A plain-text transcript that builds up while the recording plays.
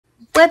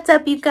What's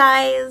up, you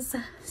guys?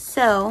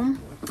 So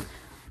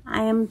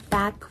I am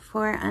back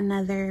for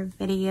another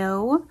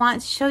video. I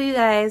want to show you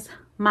guys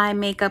my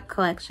makeup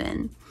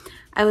collection.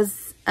 I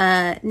was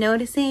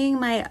noticing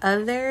my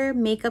other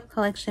makeup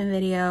collection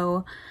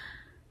video,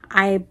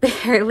 I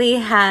barely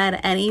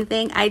had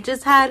anything. I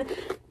just had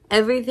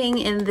everything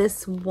in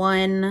this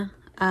one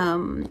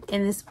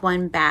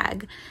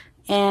bag.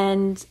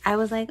 And I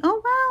was like,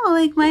 oh wow,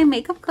 like my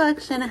makeup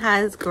collection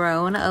has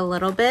grown a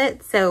little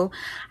bit. So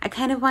I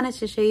kind of wanted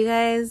to show you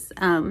guys.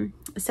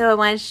 So I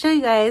wanted to show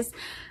you guys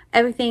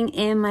everything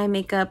in my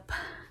makeup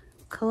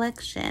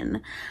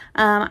collection.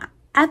 At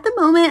the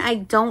moment, I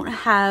don't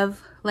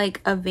have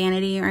like a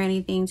vanity or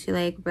anything to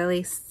like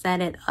really set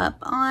it up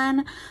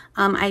on.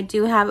 I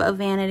do have a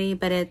vanity,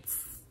 but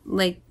it's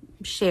like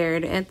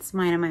shared. It's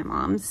mine and my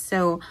mom's.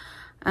 So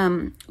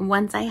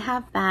once I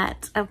have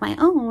that of my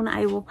own,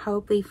 I will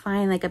probably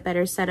find like a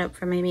better setup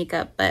for my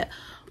makeup. But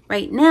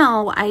right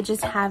now I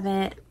just have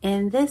it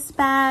in this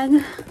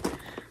bag,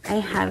 I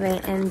have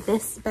it in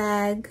this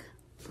bag,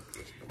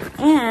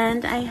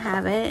 and I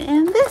have it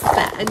in this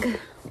bag.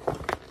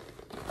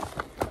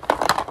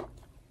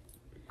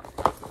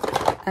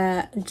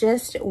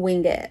 Just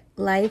wing it.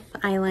 Life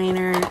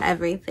eyeliner,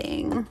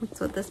 everything.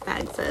 That's what this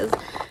bag says.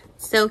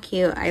 So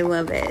cute. I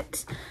love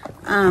it.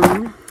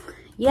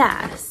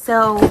 Yeah,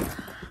 so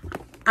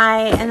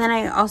and then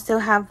I also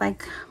have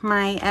like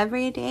my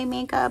everyday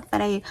makeup, but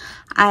I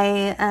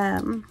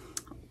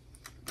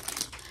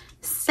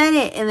said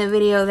it in the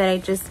video that I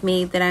just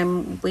made that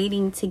I'm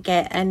waiting to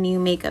get a new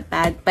makeup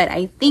bag, but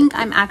I think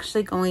I'm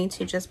actually going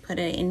to just put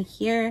it in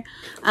here.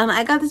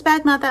 I got this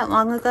bag not that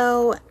long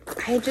ago.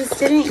 I just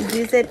didn't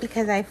use it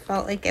because I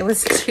felt like it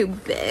was too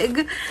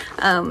big.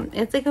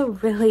 It's like a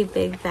really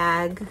big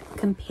bag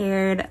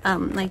compared,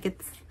 like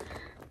it's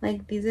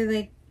like these are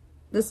like,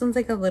 this one's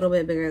like a little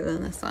bit bigger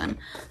than this one,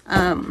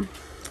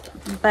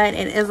 but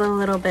it is a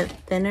little bit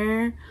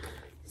thinner.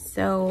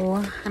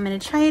 So I'm gonna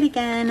try it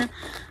again.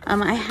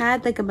 I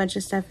had like a bunch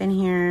of stuff in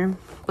here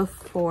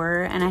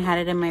before and I had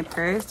it in my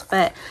purse,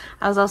 but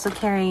I was also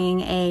carrying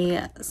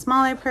a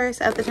smaller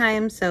purse at the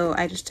time, so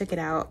I just took it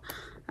out.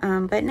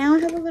 But now I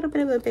have a little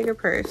bit of a bigger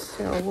purse,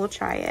 so we'll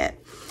try it.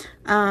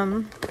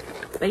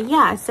 But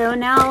yeah, so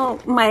now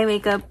my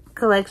makeup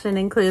collection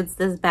includes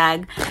this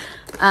bag.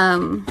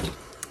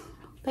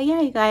 But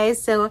yeah, you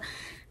guys, so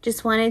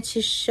just wanted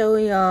to show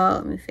y'all.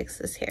 Let me fix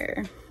this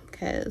hair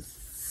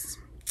because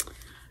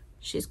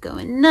she's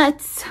going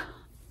nuts.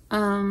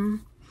 But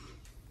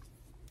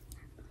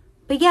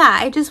yeah,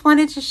 I just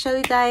wanted to show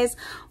you guys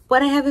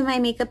what I have in my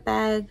makeup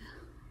bag.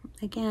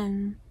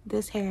 Again,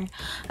 this hair.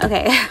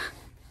 Okay.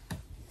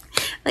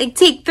 Like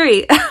take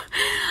 3.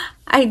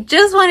 I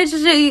just wanted to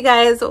show you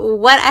guys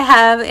what I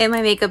have in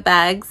my makeup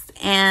bags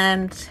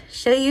and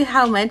show you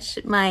how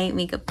much my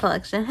makeup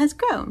collection has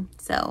grown.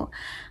 So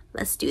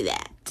let's do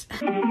that.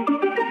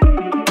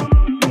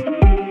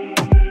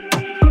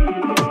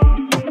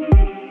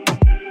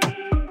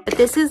 But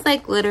this is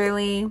like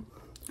literally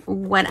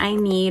what I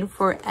need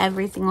for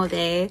every single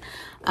day.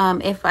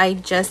 If I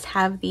just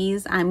have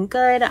these, I'm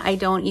good. I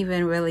don't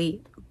even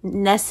really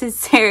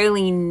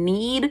necessarily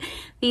need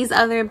these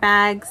other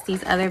bags.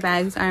 These other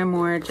bags are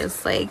more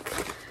just like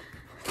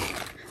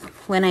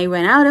when I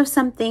run out of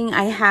something,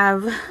 I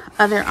have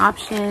other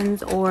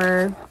options,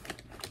 or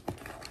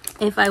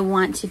if I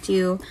want to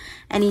do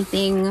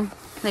anything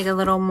like a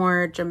little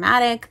more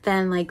dramatic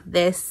than like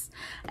this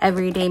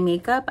everyday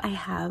makeup, I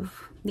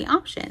have the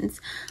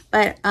options.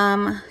 But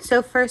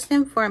so first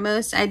and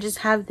foremost, I just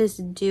have this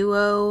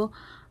Duo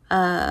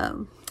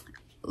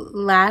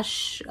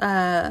lash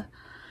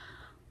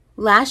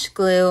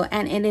glue,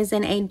 and it is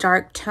in a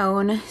dark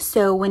tone,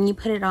 so when you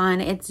put it on,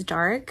 it's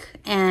dark,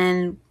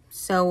 and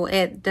so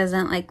it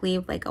doesn't like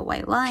leave like a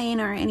white line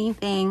or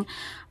anything.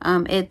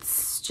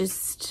 It's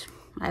just,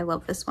 I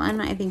love this one.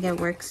 I think it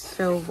works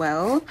so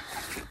well.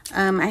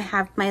 I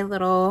have my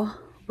little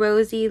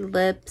Rosy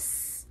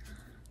Lips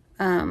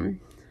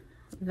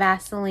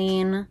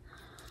Vaseline.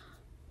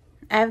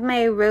 I have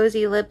my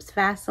Rosy Lips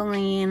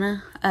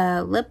Vaseline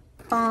lip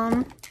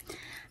balm.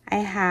 I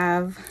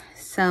have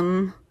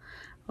some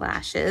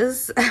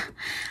lashes.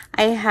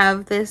 I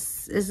have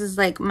this is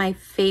like my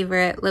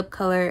favorite lip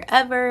color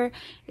ever.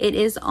 It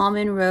is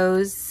Almond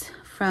Rose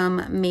from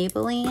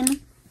Maybelline.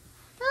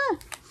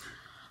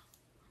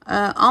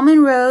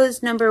 Almond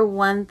Rose number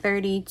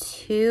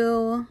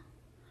 132.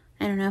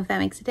 I don't know if that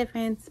makes a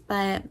difference,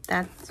 but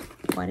that's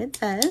what it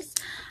says.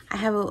 I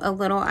have a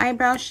little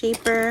eyebrow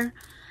shaper.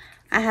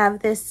 I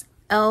have this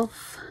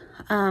e.l.f.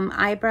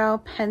 eyebrow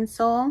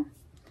pencil,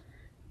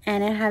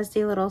 and it has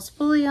the little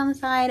spoolie on the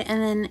side,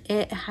 and then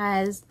it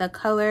has the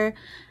color,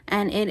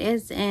 and it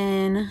is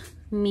in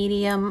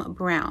medium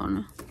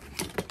brown.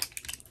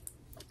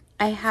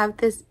 I have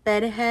this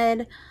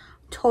Bedhead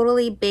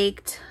Totally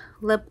Baked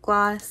lip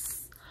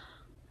gloss.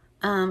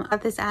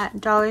 Got this at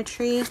Dollar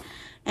Tree,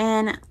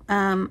 and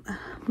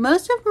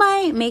most of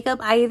my makeup,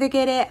 I either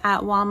get it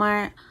at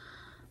Walmart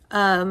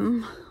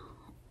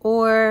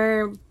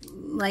or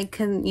like,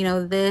 you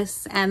know,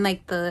 this and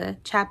like the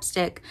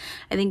chapstick.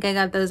 I think I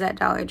got those at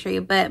Dollar Tree,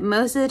 but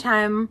most of the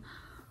time,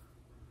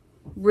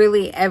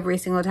 really every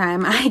single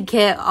time, I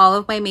get all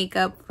of my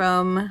makeup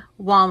from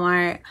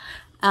Walmart.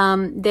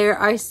 There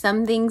are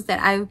some things that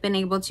I've been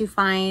able to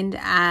find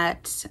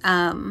at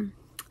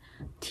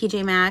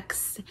TJ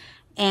Maxx,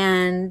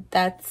 and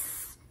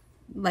that's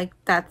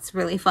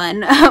really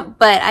fun.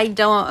 But I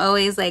don't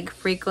always like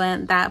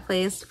frequent that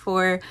place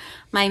for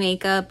my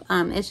makeup.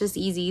 It's just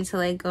easy to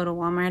like go to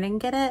Walmart and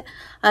get it.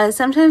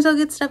 Sometimes I'll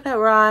get stuff at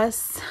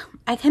Ross.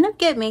 I kind of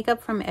get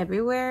makeup from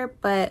everywhere,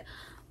 but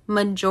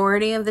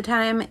majority of the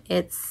time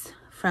it's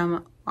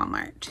from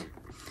Walmart.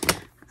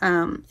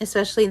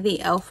 Especially the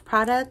e.l.f.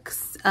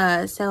 products.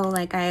 So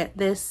like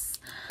this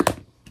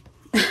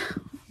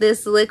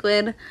this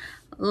liquid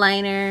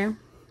liner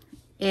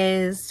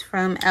is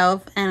from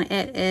e.l.f. and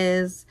it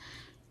is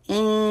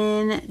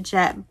in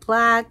jet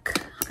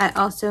black. I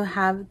also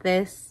have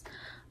this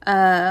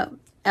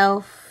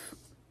e.l.f.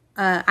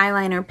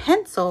 Eyeliner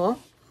pencil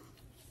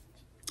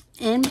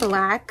in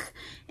black,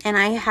 and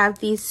I have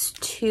these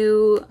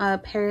two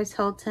Paris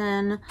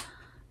Hilton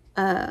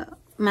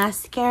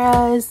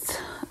mascaras.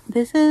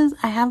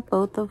 I have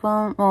both of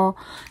them. Well,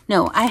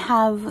 no, I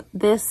have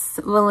this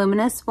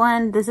voluminous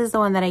one. This is the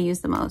one that I use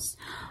the most,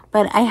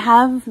 but I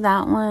have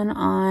that one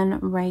on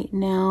right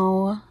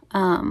now.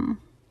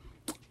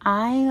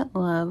 I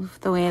love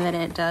the way that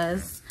it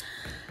does.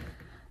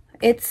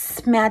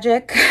 It's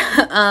magic.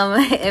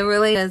 It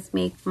really does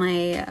make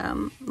my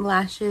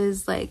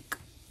lashes like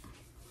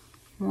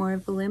more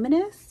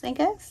voluminous, I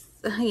guess.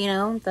 You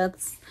know,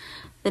 that's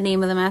the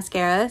name of the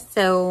mascara,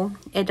 so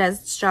it does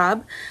its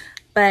job.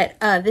 But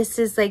this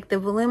is like the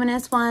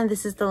voluminous one,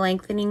 this is the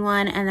lengthening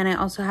one, and then I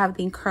also have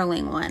the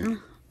curling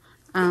one.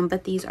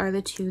 But these are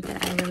the two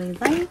that I really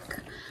like.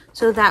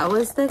 So that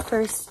was the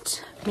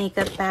first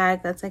makeup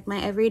bag. That's like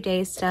my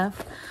everyday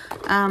stuff.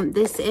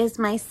 This is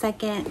my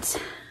second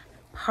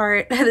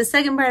part, the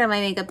second part of my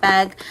makeup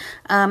bag.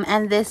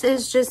 And this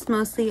is just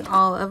mostly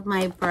all of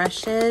my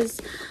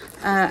brushes.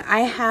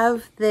 I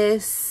have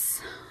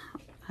this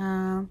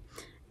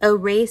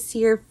erase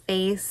your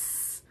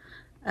face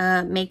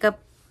makeup,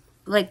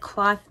 like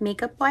cloth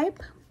makeup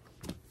wipe.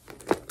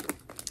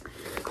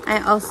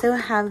 I also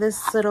have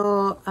this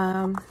little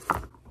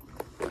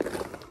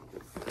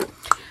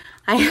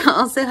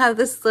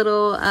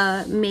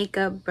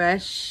makeup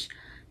brush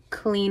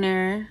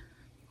cleaner.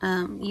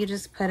 You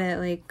just put it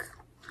like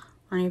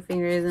on your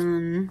fingers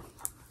and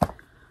then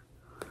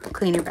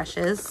clean your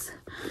brushes.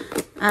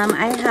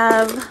 I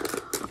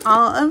have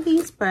all of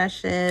these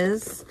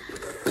brushes.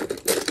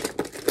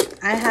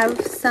 I have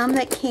some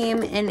that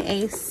came in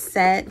a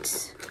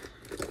set.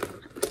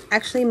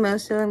 Actually,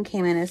 most of them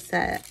came in a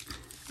set.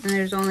 And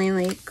there's only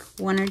like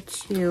one or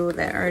two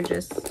that are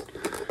just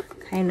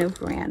kind of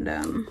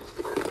random.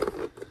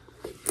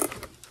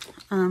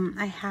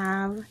 I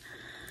have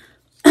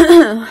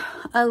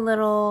a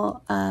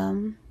little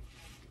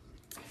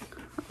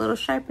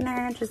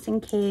sharpener just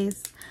in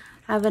case.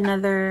 I have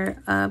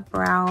another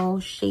brow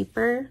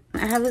shaper.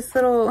 I have this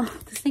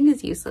thing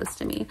is useless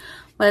to me,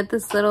 but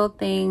this little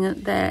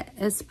thing that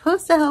is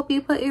supposed to help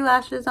you put your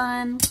lashes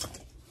on.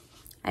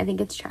 I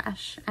think it's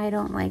trash. I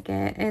don't like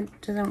it. It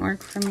doesn't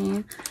work for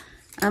me.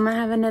 I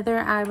have another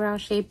eyebrow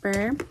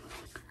shaper.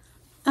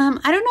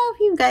 I don't know if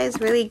you guys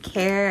really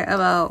care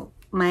about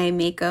my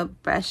makeup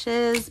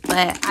brushes,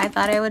 but I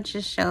thought I would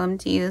just show them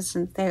to you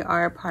since they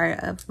are part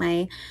of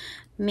my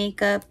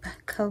makeup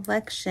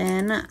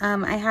collection.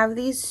 I have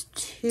these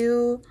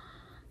two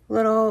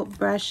little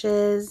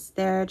brushes.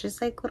 They're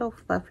just like little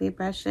fluffy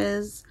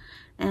brushes,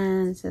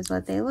 and this is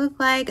what they look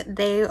like.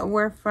 They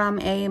were from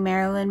a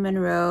Marilyn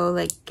Monroe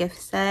like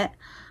gift set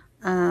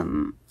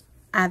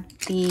at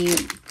the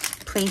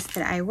place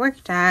that I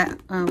worked at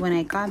when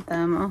I got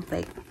them,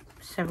 like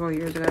several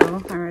years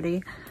ago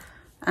already.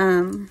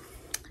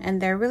 And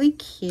they're really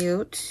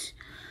cute.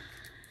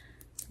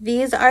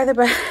 These are the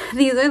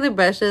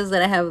brushes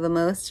that I have the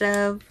most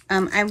of.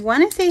 I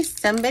want to say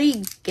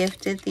somebody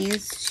gifted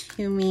these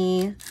to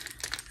me.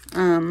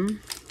 I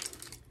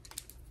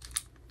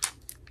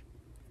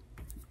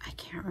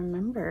can't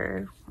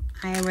remember.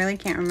 I really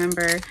can't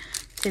remember,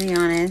 to be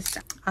honest.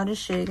 I'll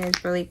just show you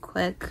guys really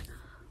quick.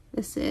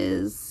 This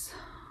is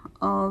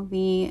all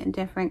the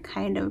different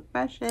kind of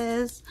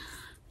brushes,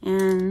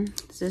 and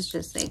this is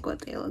just like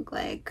what they look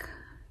like.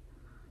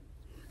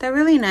 They're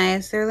really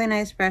nice. They're really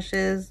nice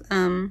brushes.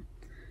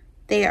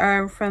 They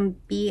are from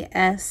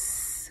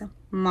BS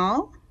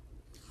Mall.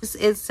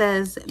 It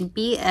says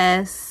BS-Mall.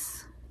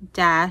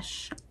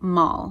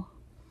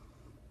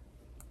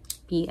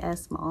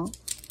 BS Mall.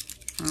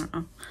 I don't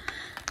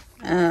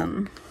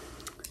know.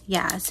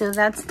 Yeah, so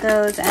that's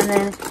those. And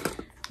then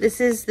this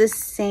is the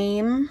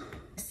same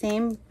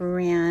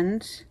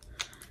brand.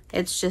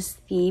 It's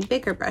just the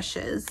bigger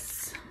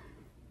brushes.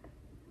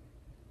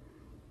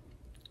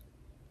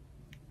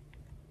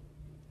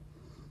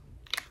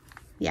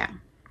 Yeah.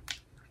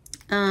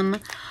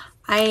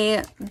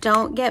 I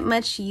don't get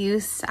much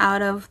use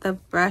out of the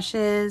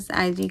brushes.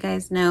 As you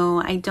guys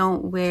know, I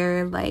don't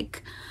wear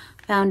like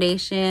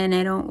foundation,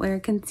 I don't wear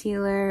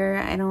concealer,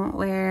 I don't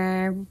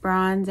wear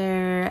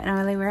bronzer, I don't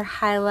really wear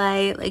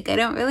highlight. Like, I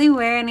don't really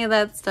wear any of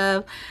that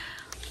stuff.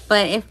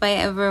 But if I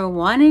ever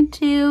wanted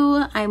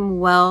to, I'm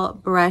well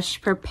brush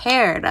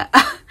prepared.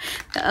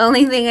 The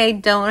only thing I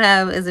don't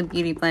have is a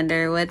beauty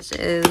blender, which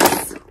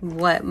is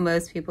what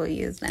most people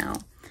use now,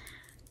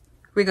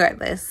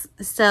 regardless.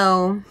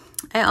 So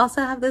I also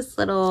have this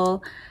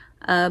little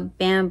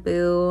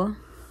bamboo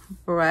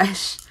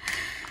brush,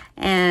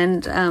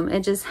 and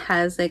it just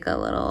has like a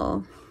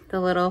little, the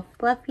little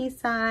fluffy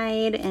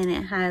side, and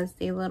it has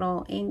the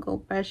little angle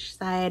brush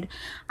side.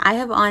 I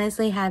have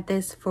honestly had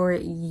this for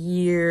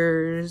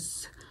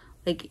years,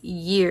 like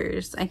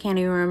years. I can't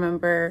even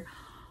remember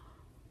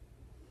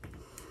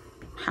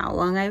how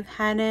long I've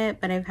had it,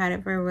 but I've had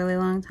it for a really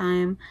long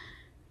time.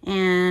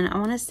 And I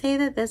want to say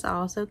that this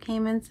also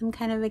came in some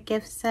kind of a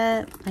gift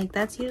set. Like,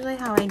 that's usually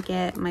how I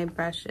get my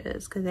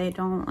brushes, because I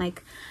don't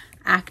like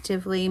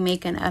actively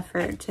make an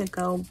effort to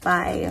go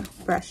buy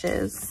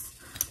brushes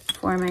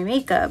for my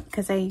makeup,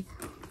 because I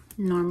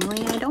don't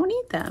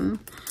need them.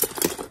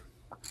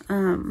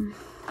 And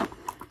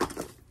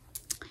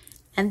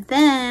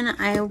then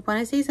I want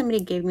to say somebody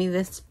gave me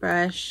this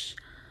brush,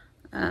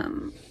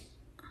 and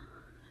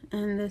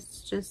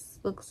this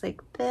just looks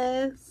like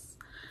this.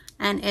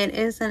 And it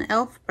is an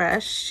e.l.f.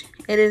 brush.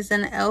 It is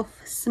an e.l.f.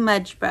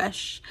 smudge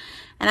brush.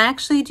 And I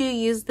actually do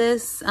use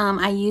this.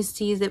 I used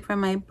to use it for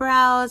my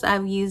brows.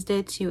 I've used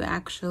it to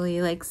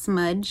actually like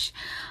smudge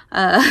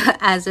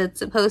as it's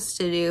supposed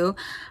to do.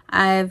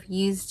 I've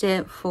used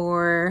it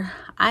for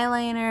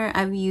eyeliner.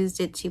 I've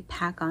used it to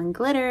pack on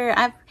glitter.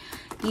 I've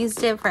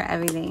used it for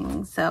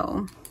everything.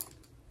 So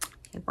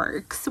it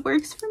works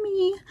for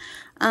me.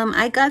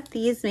 I got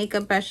these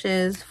makeup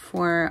brushes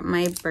for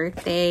my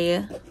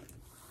birthday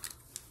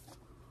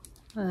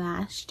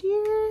last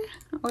year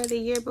or the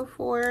year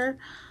before.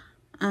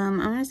 I'm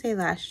gonna say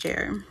last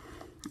year.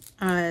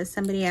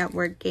 Somebody at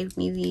work gave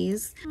me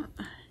these.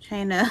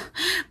 Trying to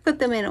put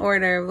them in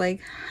order of like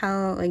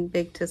how like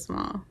big to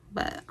small,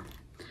 but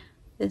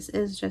this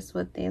is just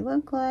what they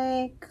look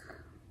like.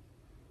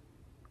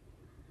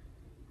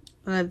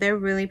 They're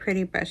really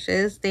pretty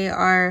brushes. They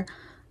are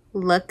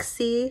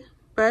Luxie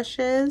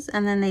brushes,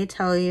 and then they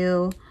tell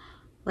you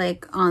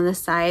like on the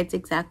sides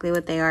exactly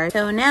what they are.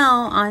 So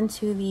now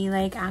onto the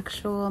like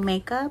actual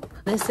makeup.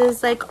 This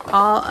is like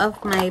all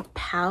of my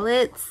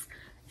palettes,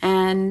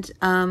 and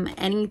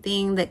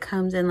anything that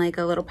comes in like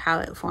a little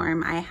palette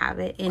form, I have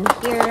it in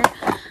here.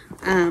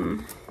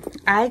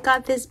 I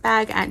got this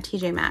bag at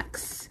TJ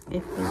Maxx,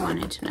 if you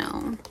wanted to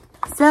know.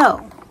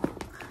 So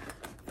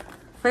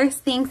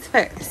first things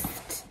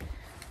first,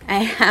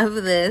 I have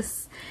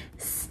this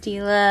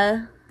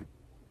Stila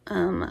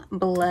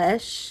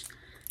blush,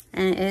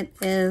 and it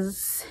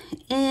is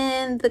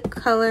in the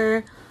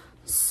color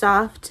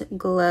Soft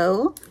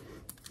Glow.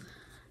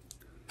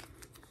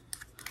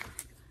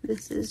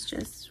 This is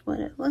just what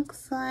it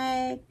looks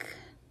like.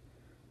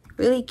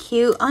 Really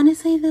cute,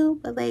 honestly though,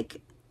 but like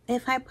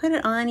if I put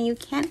it on, you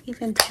can't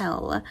even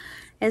tell.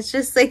 It's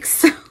just like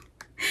so,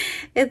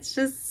 it's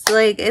just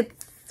like,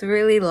 it's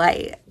really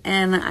light,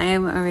 and I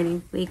am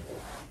already like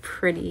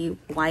pretty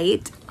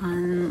white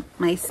on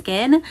my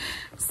skin,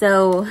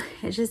 so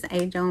it's just,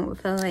 I don't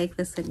feel like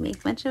this would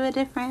make much of a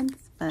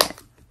difference,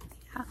 but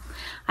yeah,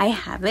 I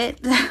have it.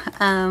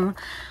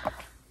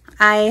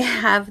 I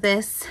have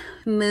this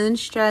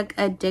Moonstruck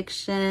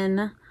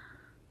Addiction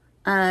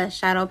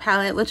shadow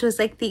palette, which was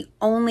like the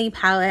only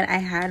palette I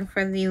had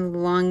for the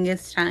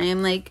longest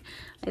time. Like,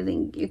 I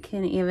think you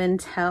can even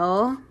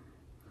tell.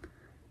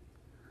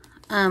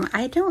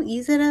 I don't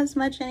use it as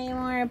much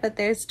anymore, but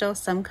there's still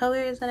some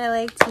colors that I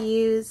like to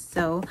use,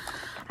 so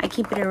I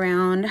keep it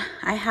around.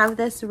 I have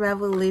this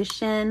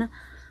Revolution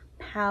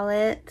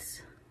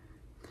palette.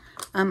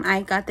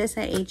 I got this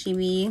at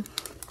H-E-B,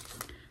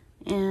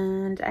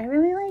 and I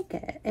really like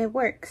it. It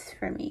works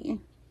for me.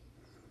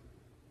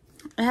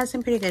 It has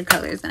some pretty good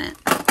colors in it.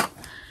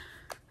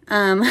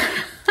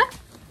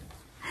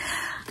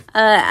 I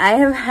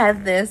have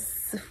had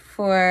this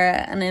for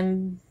an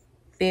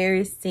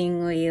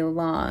embarrassingly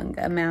long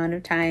amount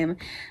of time.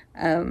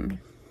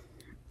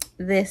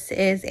 This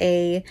is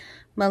a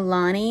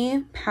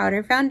Milani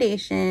powder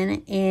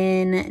foundation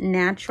in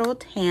Natural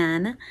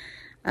Tan.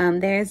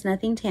 There's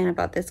nothing tan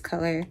about this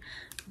color,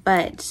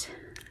 but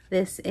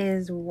this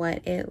is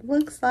what it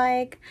looks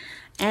like.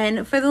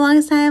 And for the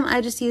longest time, I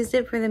just used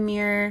it for the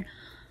mirror.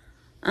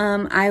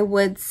 I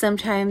would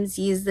sometimes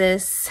use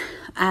this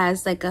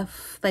as like a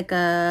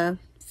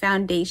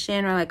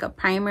foundation or like a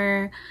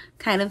primer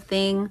kind of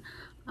thing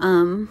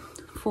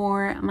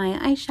for my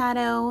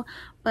eyeshadow,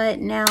 but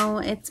now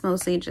it's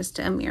mostly just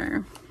a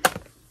mirror.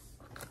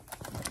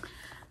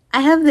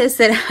 I have this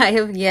that I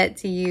have yet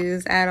to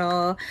use at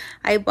all.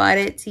 I bought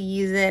it to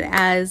use it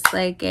as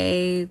like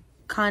a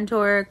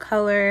contour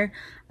color.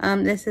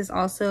 This is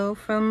also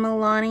from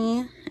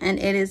Milani, and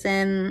it is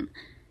in,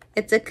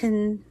 it's a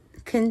concealer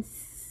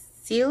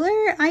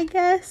concealer, I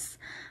guess.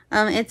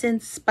 It's in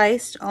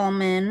Spiced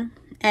Almond,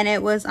 and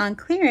it was on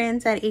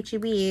clearance at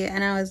H-E-B,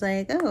 and I was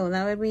like, oh,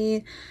 that would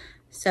be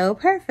so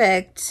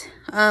perfect.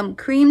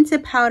 Cream to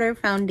powder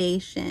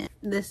foundation.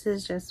 This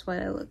is just what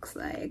it looks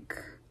like.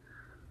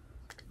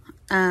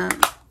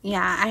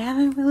 Yeah, I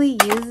haven't really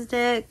used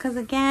it because,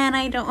 again,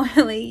 I don't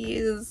really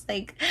use,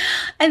 like,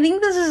 I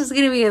think this is just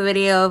gonna be a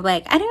video of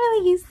like, I don't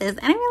really use this,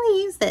 I don't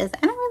really use this,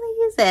 I don't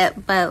really use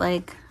it, but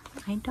like,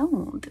 I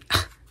don't.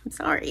 I'm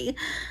sorry.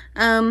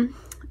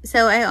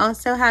 So I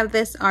also have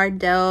this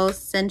Ardell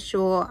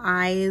Sensual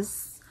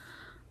Eyes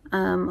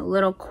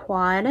little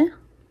quad.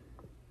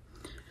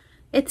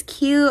 It's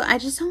cute. I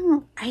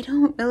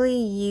don't really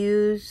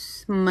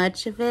use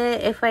much of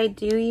it. If I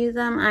do use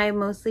them, I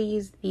mostly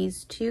use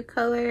these two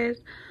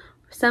colors.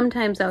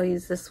 Sometimes I'll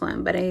use this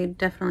one, but I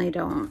definitely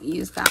don't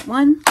use that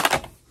one.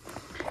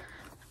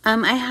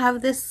 I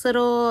have this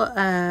little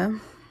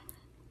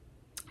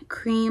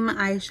cream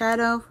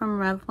eyeshadow from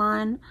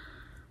Revlon.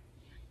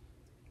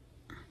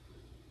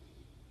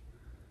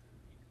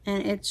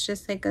 And it's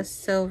just like a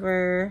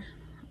silver,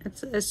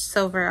 it's a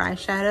silver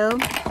eyeshadow.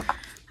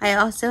 I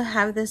also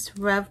have this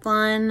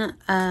Revlon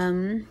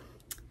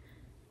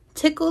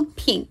Tickled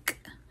Pink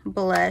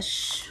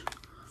blush.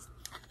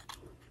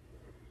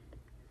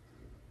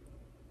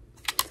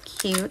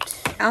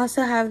 Cute. I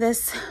also have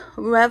this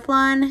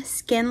Revlon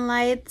Skin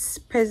Lights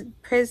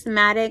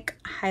Prismatic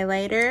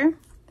Highlighter.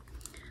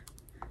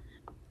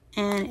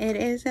 And it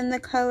is in the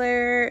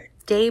color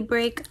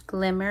Daybreak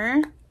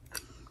Glimmer.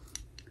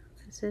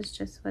 This is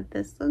just what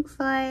this looks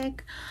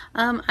like.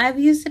 I've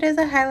used it as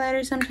a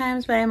highlighter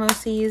sometimes, but I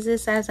mostly use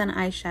this as an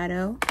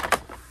eyeshadow.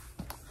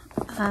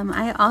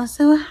 I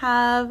also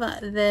have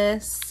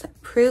this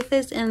Proof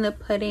is in the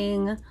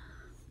Pudding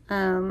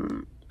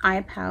eyeshadow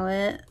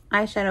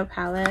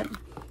palette.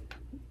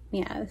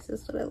 Yeah, this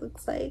is what it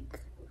looks like.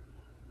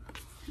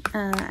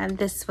 And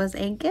this was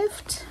a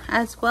gift,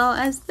 as well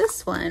as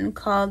this one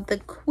called The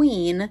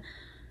Queen.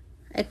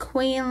 A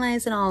queen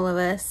lies in all of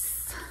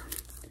us.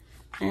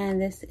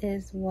 And this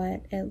is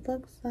what it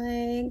looks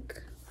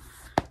like.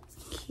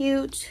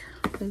 Cute.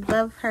 We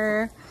love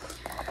her.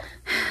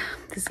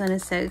 This one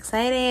is so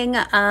exciting.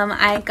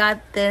 I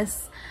got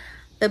this,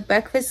 the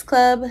Breakfast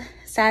Club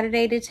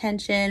Saturday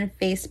Detention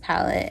Face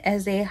Palette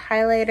as a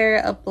highlighter,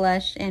 a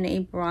blush, and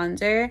a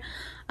bronzer.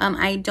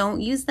 I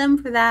don't use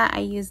them for that. I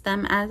use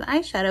them as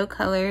eyeshadow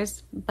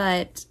colors,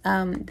 but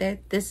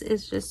this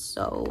is just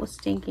so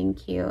stinking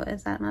cute.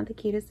 Is that not the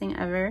cutest thing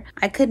ever?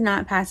 I could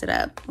not pass it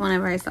up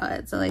whenever I saw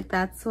it. So like,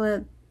 that's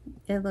what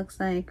it looks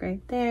like right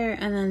there.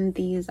 And then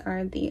these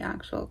are the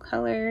actual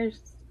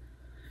colors.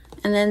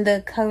 And then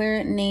the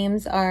color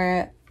names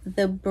are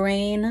The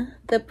Brain,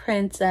 The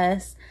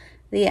Princess,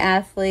 The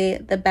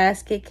Athlete, The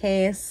Basket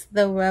Case,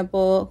 The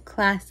Rebel,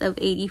 Class of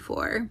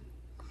 '84.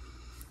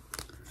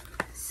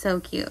 So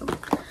cute.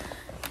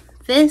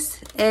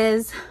 This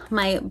is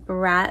my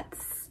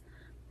Bratz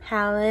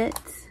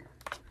palette.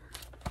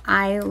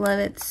 I love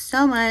it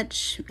so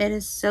much. It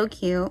is so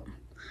cute.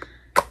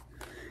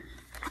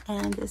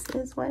 And this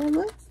is what it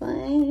looks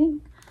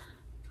like.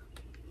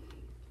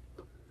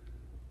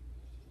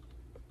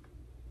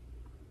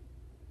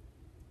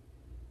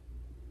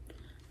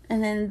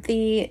 And then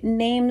the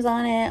names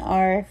on it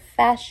are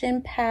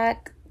Fashion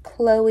Pack,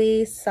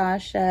 Chloe,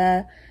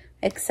 Sasha,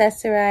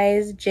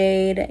 Accessorize,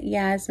 Jade,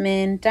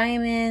 Yasmin,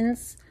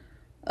 Diamonds,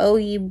 Oh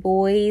Ye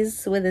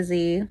Boys with a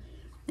Z,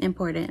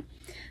 important.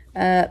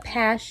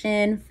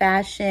 Passion,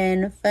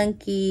 Fashion,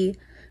 Funky,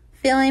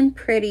 Feeling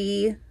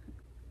Pretty,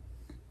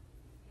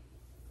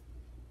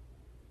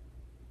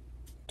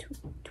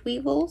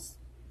 Tweevils,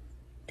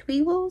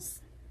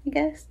 I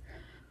guess.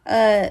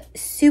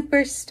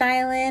 Super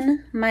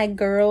Stylin', My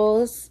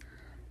Girls,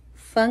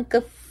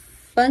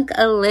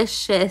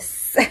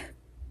 Funkalicious.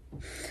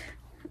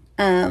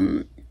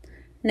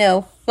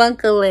 No,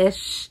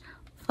 Funkalish,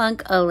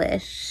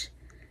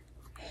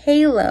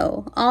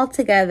 Halo, All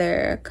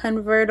Together,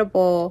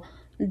 Convertible,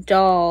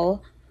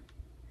 Doll,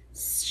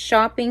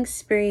 Shopping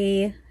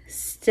Spree,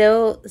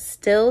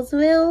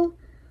 Stillsville,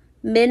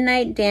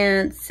 Midnight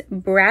Dance,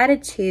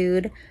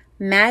 Bratitude,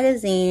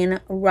 Magazine,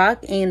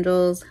 Rock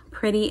Angels,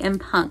 Pretty and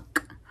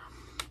Punk.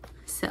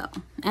 So,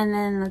 and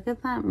then look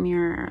at that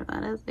mirror.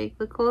 That is like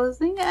the coolest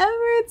thing ever.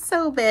 It's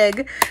so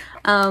big.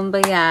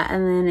 But yeah,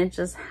 and then it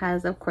just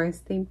has, of course,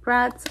 the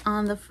Bratz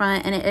on the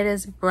front, and it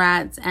is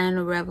Bratz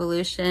and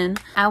Revolution.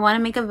 I want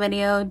to make a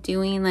video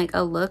doing like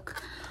a look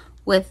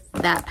with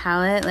that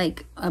palette,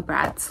 like a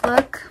Bratz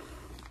look.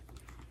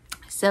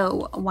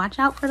 So watch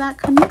out for that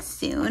coming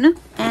soon.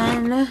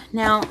 And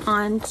now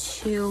on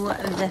to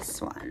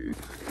this one.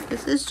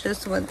 This is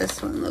just what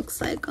this one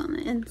looks like on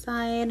the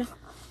inside.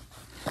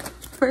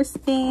 First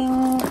thing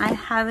I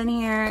have in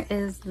here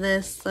is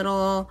this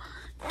little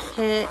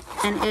kit,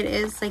 and it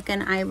is like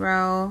an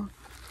eyebrow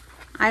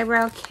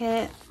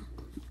kit.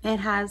 It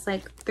has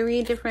like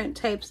 3 different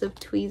types of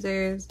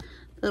tweezers,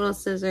 little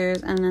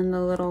scissors, and then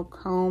the little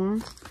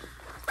comb.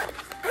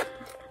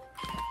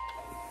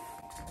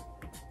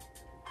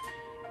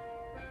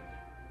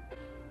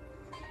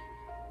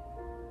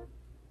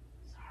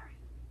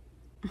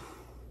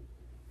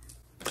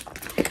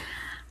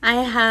 I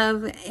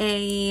have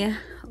a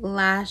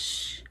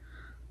lash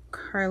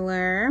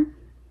curler.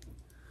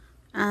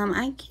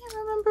 I can't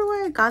remember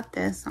where I got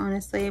this,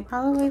 honestly.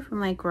 Probably from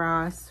like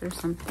Ross or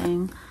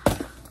something.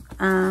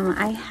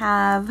 I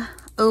have,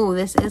 oh,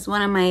 this is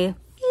one of my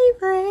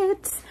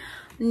favorite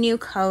new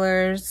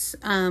colors.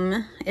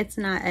 It's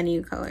not a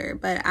new color,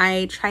 but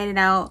I tried it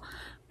out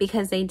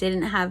because they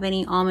didn't have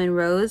any almond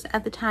rose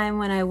at the time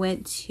when I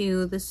went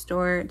to the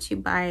store to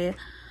buy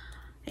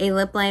a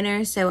lip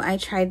liner. So I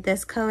tried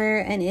this color,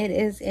 and it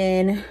is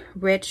in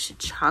Rich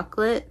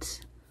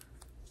Chocolate.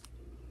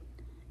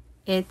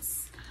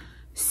 It's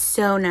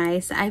so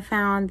nice. I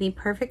found the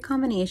perfect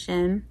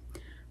combination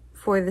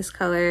for this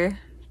color,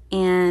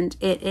 and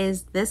it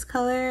is this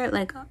color,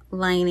 like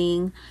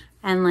lining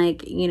and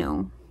like, you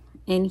know,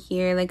 in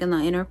here, like in the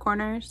inner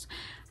corners,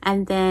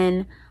 and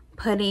then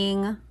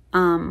putting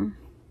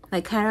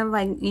like kind of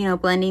like, you know,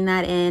 blending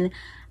that in,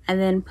 and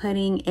then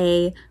putting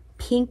a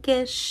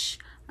pinkish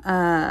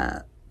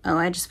oh,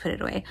 I just put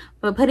it away,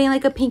 but putting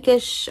like a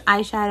pinkish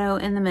eyeshadow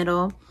in the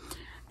middle,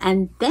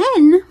 and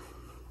then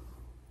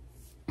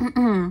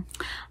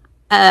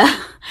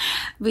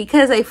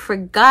because I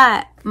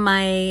forgot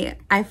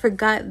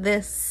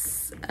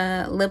this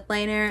lip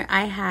liner.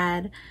 I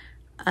had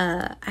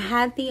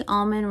the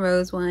almond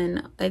rose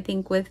one, I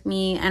think, with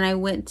me, and I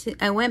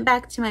went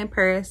back to my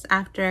purse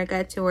after I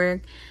got to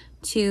work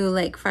to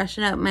like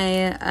freshen up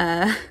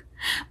my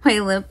my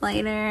lip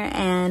liner,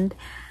 and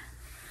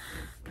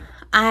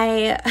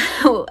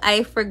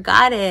I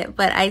forgot it,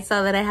 but I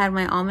saw that I had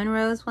my almond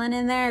rose one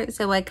in there,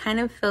 so I kind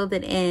of filled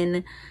it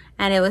in,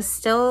 and it was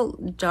still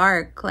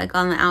dark like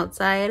on the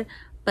outside,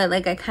 but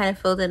like I kind of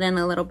filled it in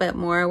a little bit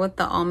more with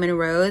the almond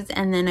rose,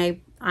 and then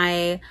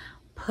I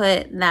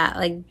put that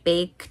like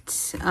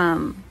baked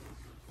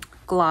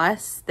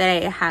gloss that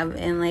I have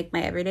in like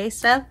my everyday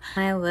stuff.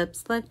 My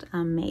lips looked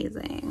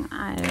amazing.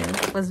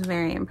 I was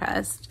very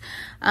impressed.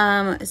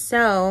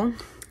 So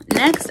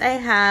next I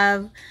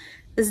have,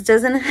 this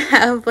doesn't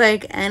have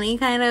like any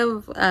kind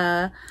of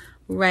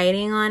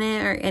writing on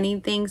it or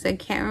anything, so I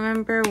can't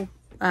remember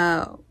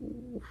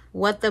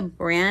what the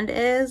brand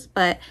is,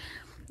 but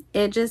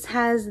it just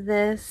has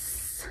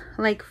this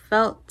like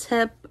felt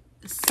tip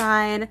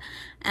side,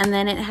 and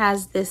then it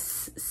has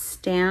this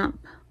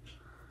stamp.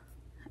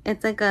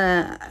 It's like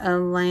a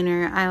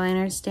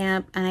eyeliner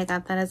stamp, and I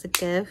got that as a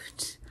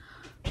gift.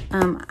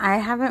 I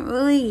haven't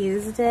really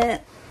used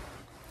it.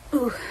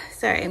 Ooh,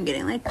 sorry, I'm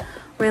getting like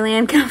really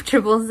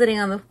uncomfortable sitting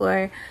on the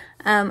floor.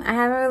 I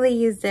haven't really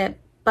used it,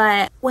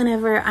 but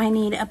whenever I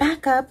need a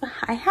backup,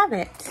 I have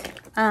it.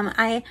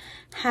 I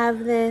have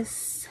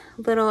this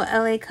little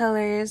LA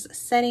Colors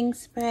setting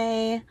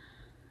spray.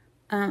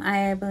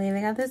 I believe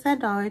I got this at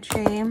Dollar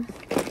Tree.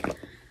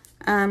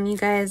 You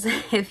guys,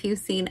 if you've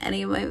seen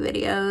any of my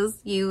videos,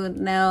 you would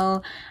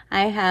know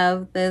I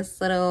have this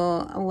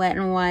little Wet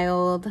n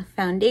Wild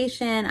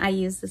foundation. I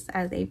use this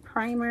as a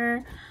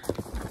primer.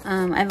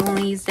 I've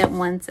only used it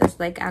once as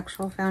like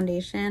actual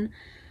foundation.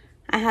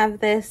 I have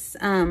this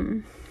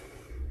Wet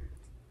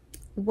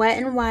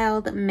n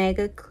Wild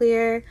Mega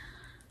Clear,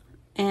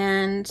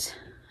 and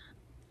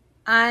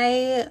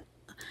I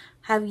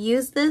have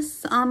used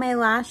this on my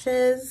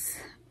lashes.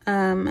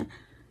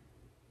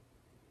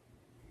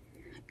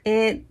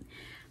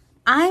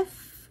 I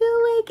feel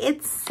like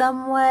it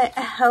somewhat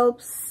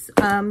helps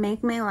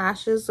make my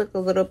lashes look a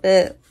little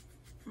bit,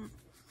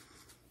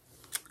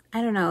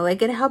 I don't know,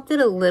 like it helped it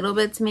a little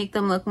bit to make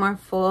them look more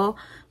full,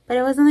 but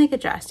it wasn't like a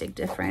drastic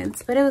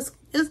difference, but it was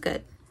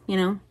good, you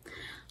know.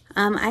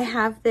 I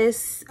have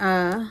this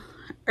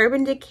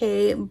Urban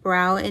Decay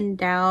Brow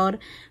Endowed,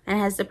 and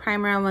it has the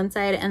primer on one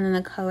side and then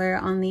the color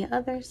on the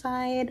other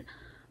side.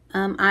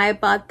 I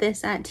bought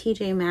this at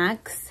TJ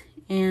Maxx,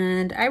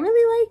 and I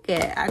really like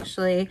it,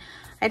 actually.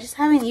 I just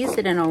haven't used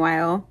it in a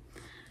while.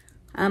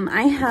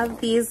 I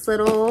have these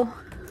little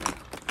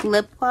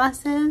lip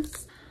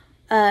glosses.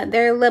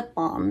 They're lip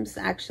balms,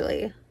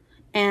 actually.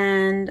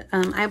 And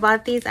I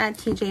bought these at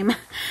TJ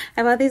Maxx.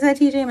 I bought these at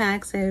TJ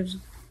Maxx. I was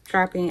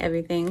dropping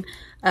everything.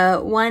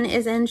 One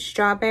is in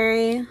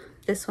strawberry.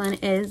 This one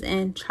is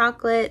in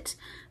chocolate.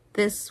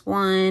 This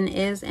one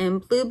is in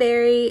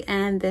blueberry,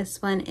 and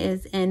this one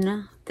is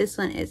in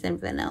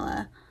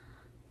vanilla.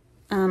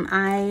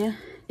 I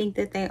think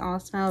that they all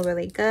smell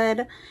really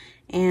good,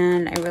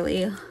 and I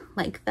really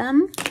like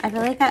them. I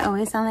feel like I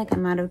always sound like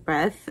I'm out of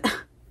breath.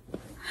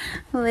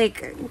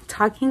 Like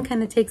talking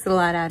kind of takes a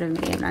lot out of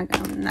me.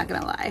 I'm not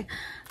gonna lie.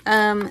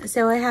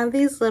 So I have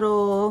these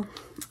little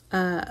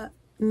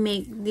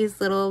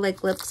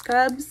like lip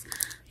scrubs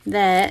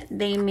that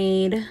they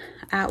made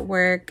at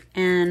work,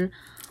 and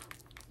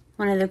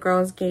one of the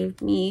girls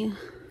gave me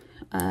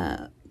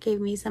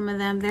some of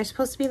them. They're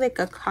supposed to be like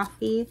a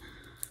coffee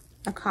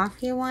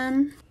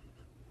one,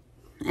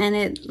 and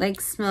it like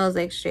smells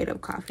like straight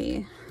up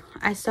coffee.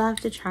 I still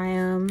have to try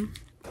them.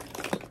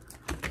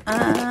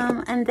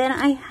 And then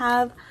I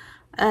have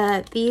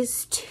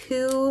these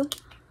two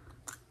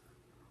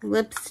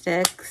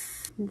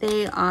lipsticks.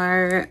 They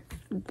are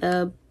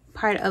the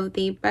part of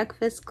the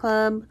Breakfast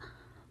Club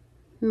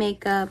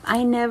makeup.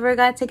 I never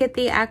got to get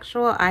the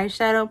actual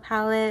eyeshadow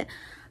palette.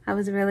 I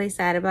was really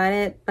sad about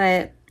it,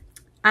 but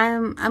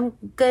I'm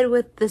good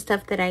with the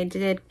stuff that I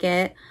did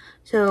get.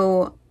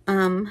 So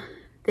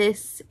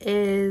this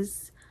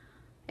is,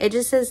 it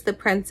just says The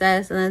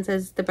Princess, and then it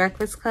says The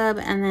Breakfast Club,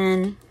 and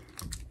then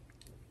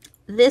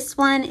this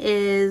one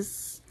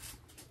is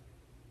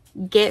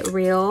Get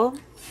Real.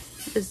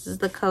 This is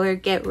the color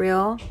Get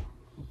Real.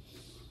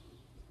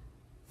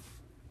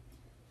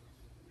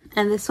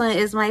 And this one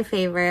is my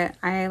favorite.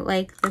 I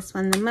like this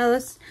one the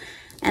most.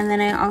 And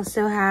then I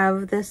also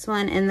have this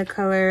one in the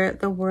color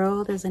The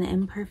World is an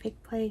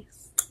Imperfect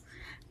Place,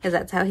 because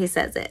that's how he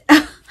says it.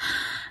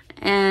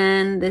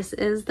 And this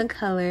is the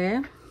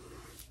color.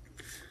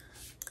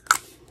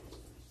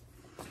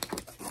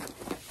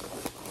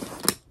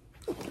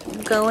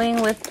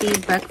 Going with the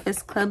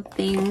Breakfast Club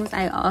things,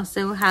 I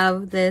also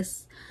have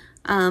this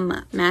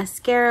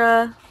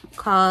mascara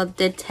called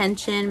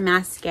Detention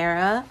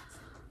Mascara.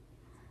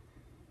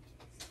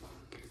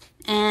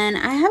 And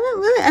I haven't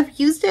really, I've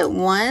used it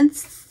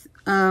once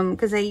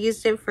because I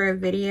used it for a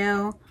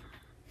video,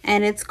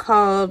 and it's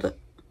called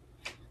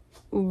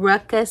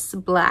Ruckus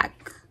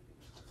Black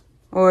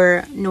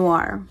or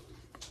Noir.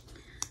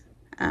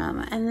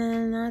 And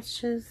then that's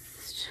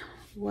just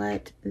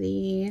what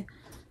the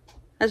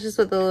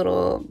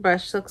little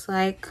brush looks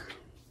like.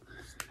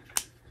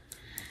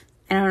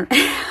 I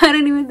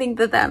don't even think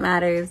that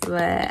matters,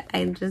 but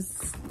I just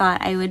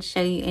thought I would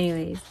show you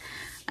anyways.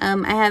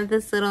 I have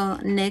this little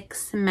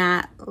NYX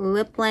matte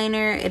lip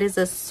liner. It is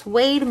a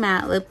suede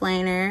matte lip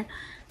liner,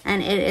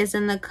 and it is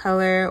in the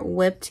color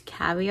Whipped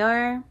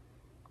Caviar.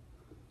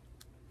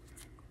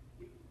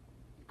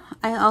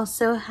 I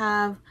also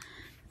have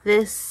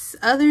this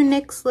other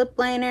NYX lip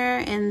liner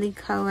in the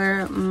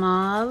color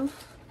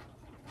Mauve.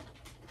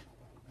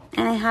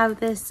 And I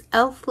have this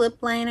e.l.f. lip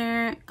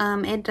liner.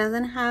 It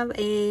doesn't have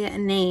a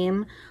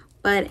name,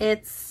 but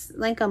it's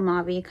like a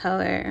mauve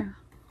color.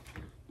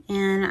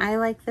 And I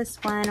like this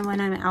one when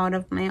I'm out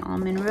of my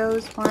Almond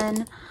Rose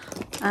one.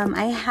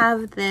 I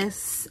have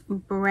this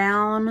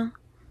brown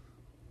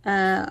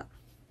eyeliner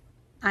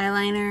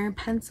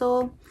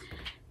pencil.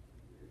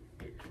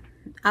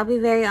 I'll be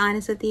very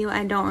honest with you,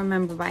 I don't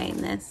remember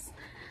buying this.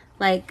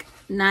 Like,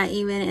 not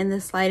even in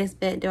the slightest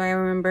bit do I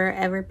remember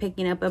ever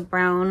picking up a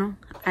brown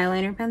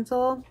eyeliner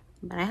pencil,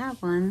 but I have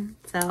one,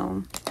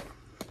 so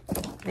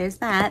there's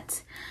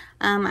that.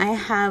 I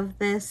have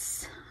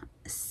this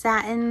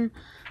satin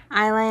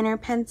eyeliner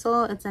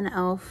pencil. It's an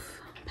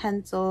e.l.f.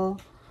 pencil.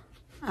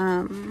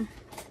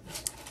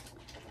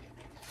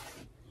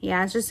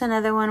 Yeah, it's just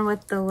another one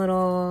with the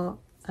little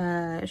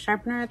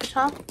sharpener at the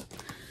top.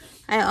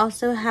 I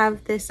also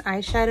have this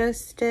eyeshadow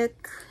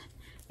stick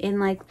in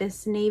like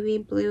this navy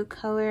blue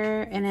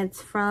color, and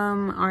it's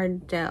from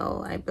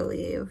Ardell, I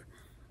believe.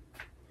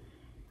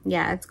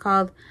 Yeah, it's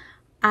called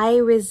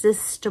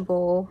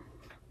Irresistible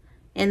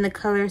in the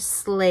color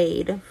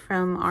Slade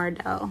from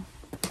Ardell.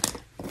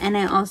 And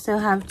I also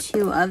have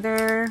three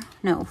other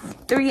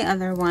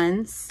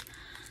ones.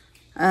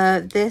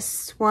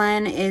 This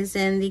one is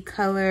in the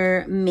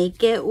color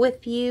Make It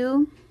With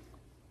You.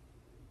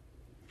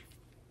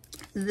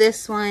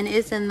 This one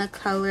is in the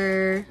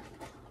color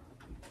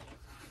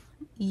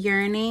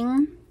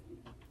Yearning.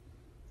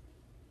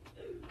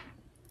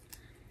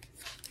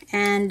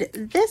 And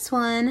this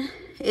one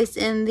is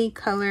in the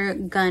color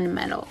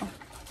Gunmetal.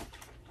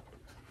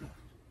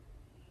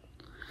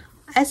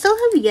 I still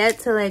have yet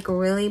to like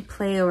really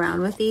play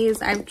around with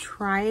these. I've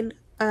tried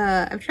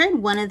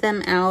one of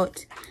them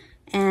out,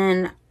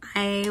 and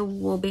I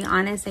will be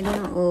honest, I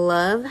didn't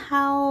love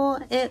how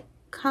it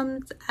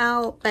comes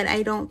out, but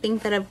I don't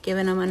think that I've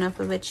given them enough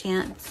of a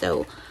chance.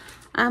 So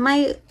I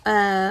might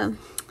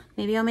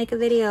maybe I'll make a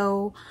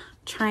video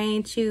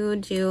trying to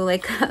do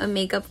like a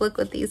makeup look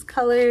with these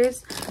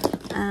colors.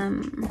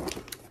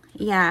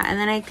 Yeah, and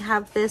then I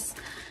have this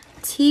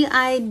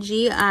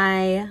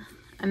TIGI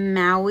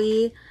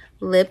Maui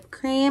lip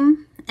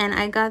cream, and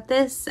I got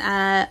this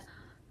at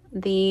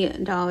the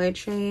Dollar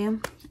Tree,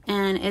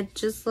 and it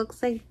just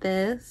looks like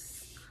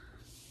this,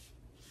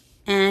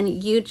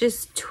 and you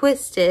just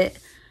twist it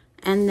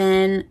and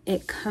then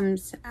it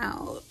comes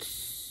out.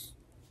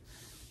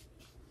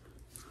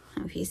 I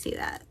don't know if you see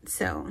that.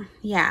 So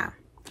yeah,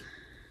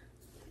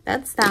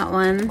 that's that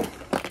one.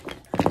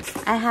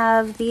 I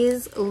have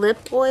these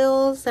lip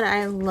oils that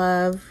I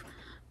love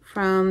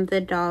from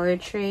the Dollar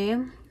Tree,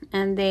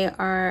 and they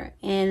are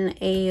in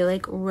a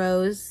like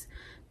rose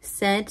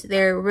scent.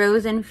 They're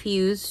rose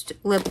infused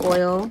lip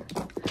oil.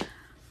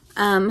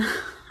 Where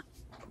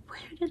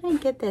did I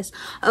get this?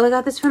 Oh, I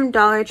got this from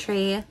Dollar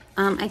Tree.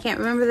 I can't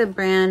remember the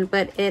brand,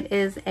 but it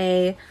is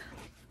a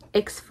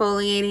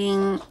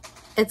exfoliating,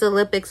 it's a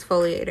lip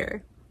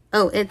exfoliator.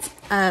 Oh, it's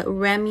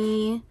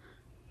Remy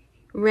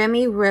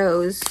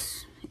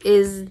Rose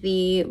is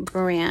the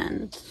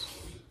brand,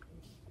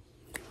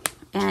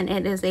 and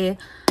it is a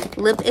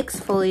lip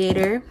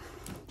exfoliator.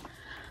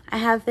 I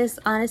have this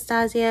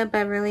Anastasia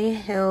Beverly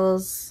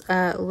Hills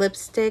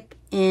lipstick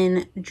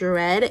in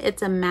Dread.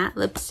 It's a matte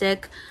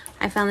lipstick.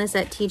 I found this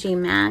at TJ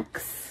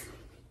Maxx.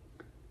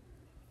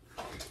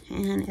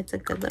 and it's a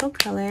good little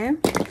color.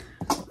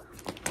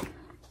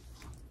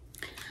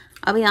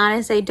 I'll be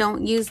honest, I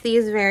don't use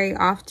these very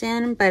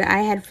often, but I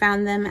had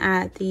found them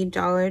at the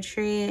Dollar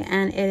Tree,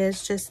 and it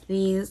is just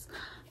these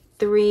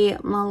 3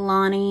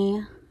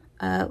 Milani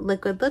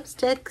liquid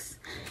lipsticks.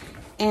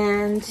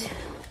 And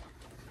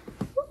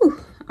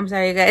whew, I'm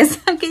sorry you guys,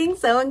 I'm getting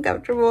so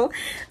uncomfortable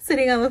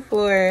sitting on the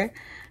floor.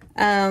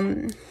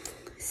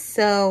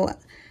 So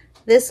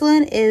this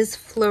one is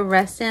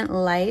Fluorescent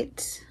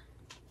Light,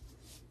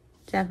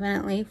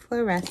 definitely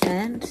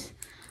fluorescent.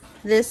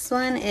 This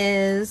one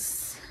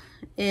is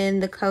in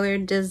the color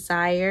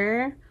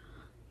Desire,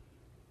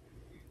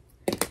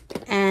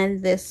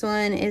 and this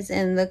one is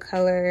in the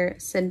color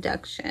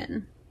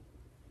Seduction.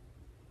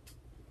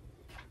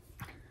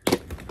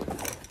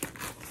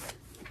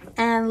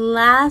 And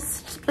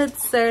last but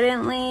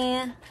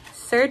certainly, I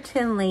said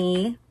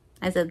certainly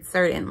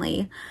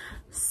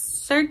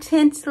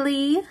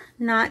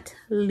not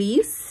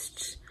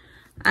least,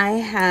 I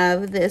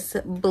have this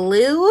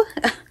blue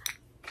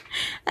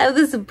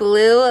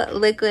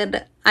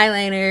liquid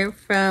eyeliner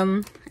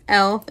from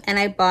e.l.f. and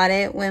I bought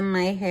it when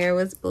my hair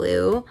was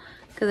blue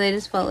because I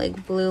just felt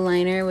like blue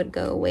liner would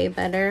go way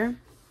better,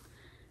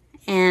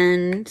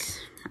 and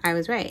I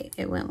was right,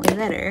 it went way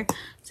better.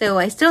 So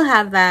I still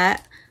have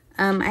that.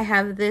 I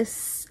have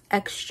this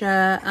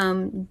extra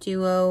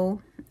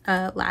duo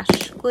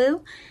lash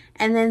glue,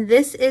 and then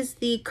this is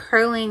the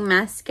curling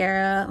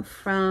mascara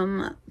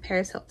from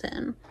Paris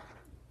Hilton.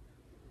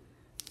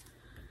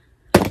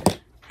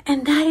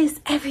 And that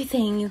is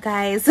everything, you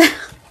guys.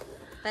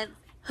 But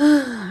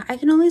I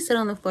can only sit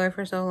on the floor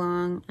for so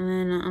long, and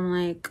then I'm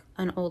like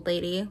an old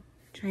lady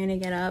trying to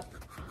get up.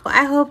 Well,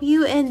 I hope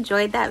you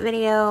enjoyed that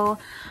video.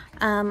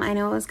 I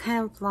know it was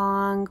kind of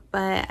long,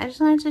 but I just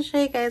wanted to show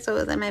you guys what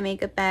was in my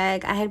makeup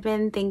bag. I had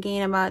been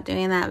thinking about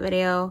doing that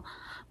video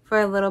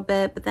for a little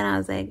bit, but then I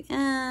was like, no,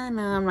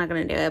 I'm not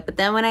gonna do it. But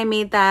then when I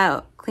made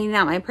that cleaning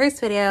out my purse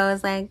video, I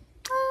was like,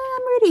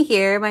 I'm already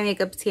here, my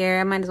makeup's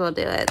here, I might as well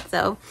do it.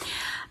 So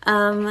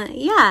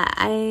yeah,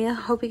 I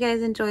hope you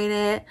guys enjoyed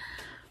it.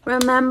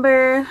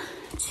 Remember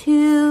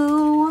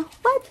to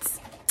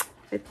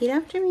repeat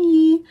after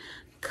me: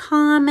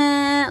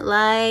 comment,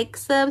 like,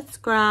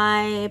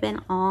 subscribe,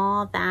 and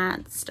all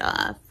that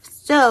stuff,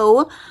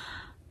 so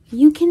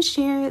you can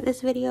share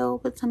this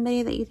video with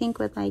somebody that you think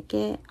would like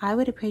it. I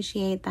would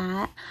appreciate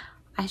that.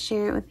 I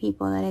share it with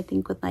people that I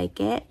think would like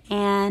it,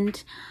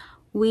 and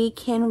we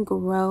can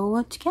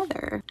grow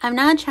together. I'm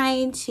not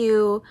trying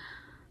to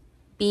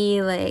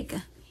be like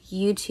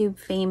YouTube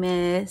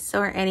famous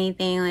or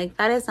anything. Like,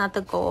 that is not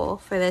the goal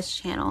for this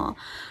channel.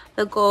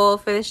 The goal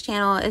for this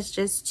channel is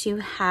just to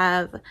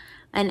have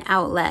an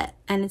outlet,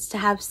 and it's to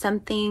have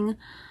something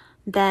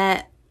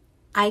that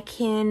I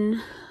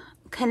can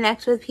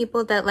connect with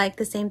people that like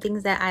the same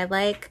things that I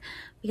like,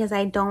 because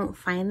I don't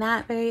find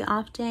that very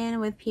often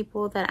with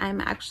people that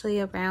I'm actually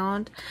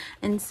around.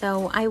 And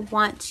so I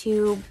want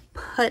to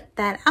put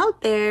that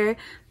out there.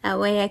 That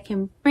way I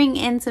can bring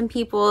in some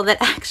people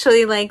that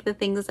actually like the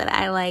things that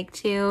I like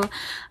too.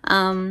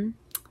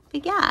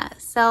 But yeah,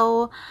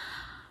 so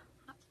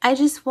I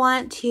just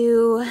want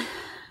to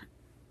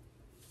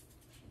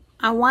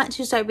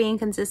start being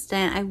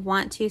consistent. I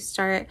want to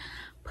start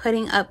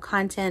putting up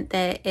content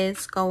that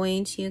is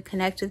going to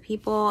connect with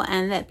people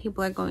and that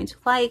people are going to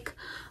like,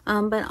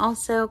 but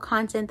also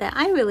content that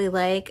I really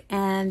like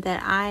and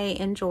that I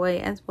enjoy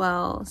as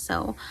well.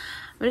 So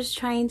I'm just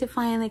trying to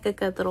find like a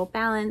good little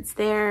balance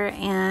there.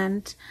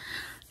 And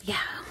yeah,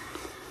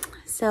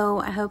 so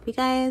I hope you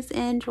guys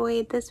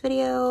enjoyed this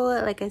video,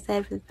 like I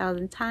said, for the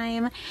 1,000th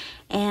time,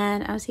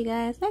 and I'll see you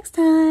guys next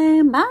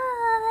time.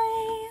 Bye.